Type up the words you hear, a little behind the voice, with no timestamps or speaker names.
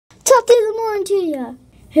Top of the morning to ya.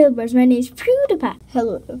 Hello, birds. My name is PewDiePie.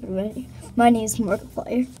 Hello, everybody. My name is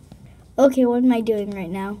Markiplier. Okay, what am I doing right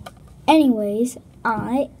now? Anyways,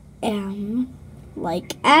 I am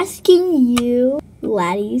asking you,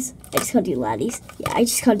 laddies. I just called you laddies. Yeah, I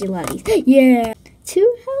just called you laddies. Yeah.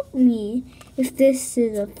 To help me if this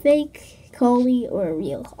is a fake collie or a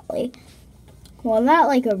real collie. Well, not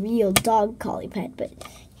like a real dog collie pet, but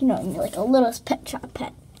you know, like a little pet shop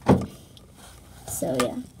pet. So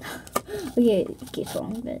yeah. Okay, it's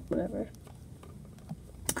wrong, but whatever.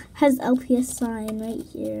 Has LPS sign right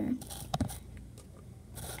here.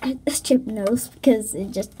 This chip knows because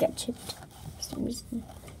it just got chipped for some reason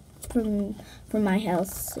from my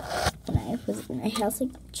house. When I was in my house,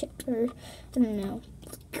 it got chipped, or I don't know.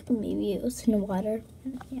 Maybe it was in the water.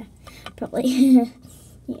 Yeah, probably.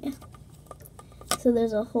 Yeah. So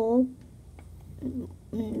there's a hole.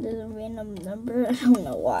 There's a random number. I don't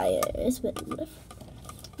know why it is, but whatever.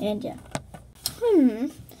 And yeah.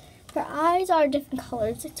 Her eyes are different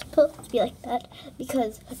colors. It's supposed to be like that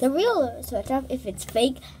because the real SpongeBob, if it's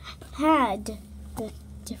fake, had the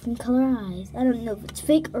different color eyes. I don't know if it's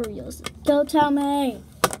fake or real. So don't tell me.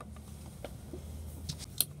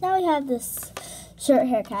 Now we have this short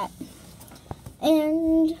haircut,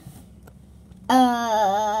 and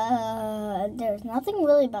there's nothing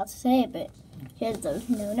really about to say, but here's the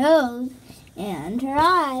no nose and her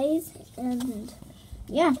eyes, and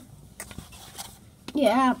yeah.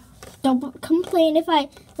 Don't complain if I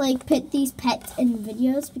put these pets in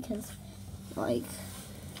videos because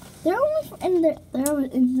they're only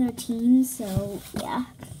in their teens, so yeah.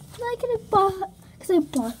 I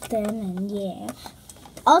bought them, and yeah.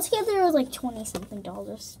 Altogether it was like $20-something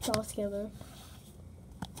altogether.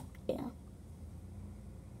 Yeah.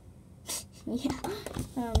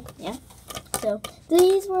 Yeah. So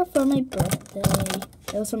these were for my birthday.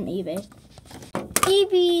 It was from eBay.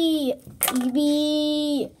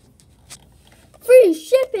 eBay. Free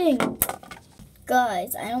shipping.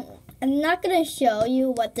 Guys, I'm not gonna show you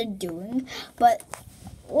what they're doing, but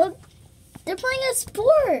they're playing a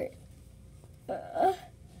sport.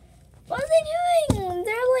 What are they doing?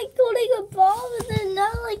 They're holding a ball, but they're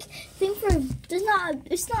not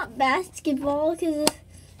it's not basketball because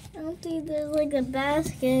I don't think there's a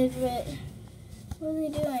basket, but what are they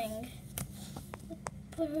doing?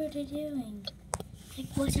 What are they doing?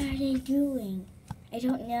 What are they doing? I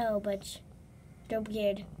don't know, but they're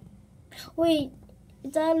weird. Wait,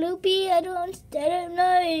 is that Loopy? I don't know.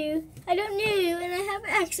 I don't know, and I have an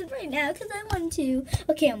accent right now because I want to.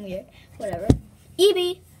 Okay, I'm weird. Whatever.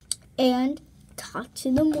 EB. And talk to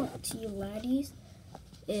you laddies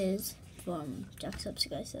is from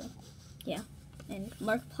Jacksepticeye, so yeah. And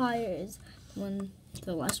Markiplier is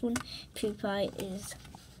the last one. PewDiePie is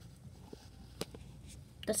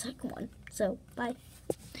the second one. So bye.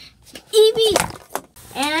 EB.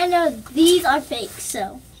 And I know these are fake,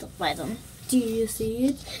 so don't buy them. Do you see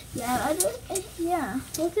it? Yeah, yeah.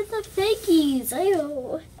 Look at the fakies.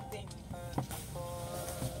 Ew.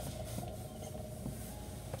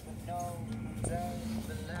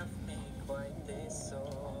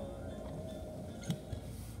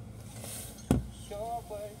 Your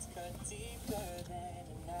words cut deeper than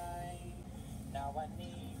a knife. Now I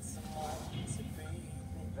need someone to breathe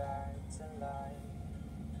me back to life.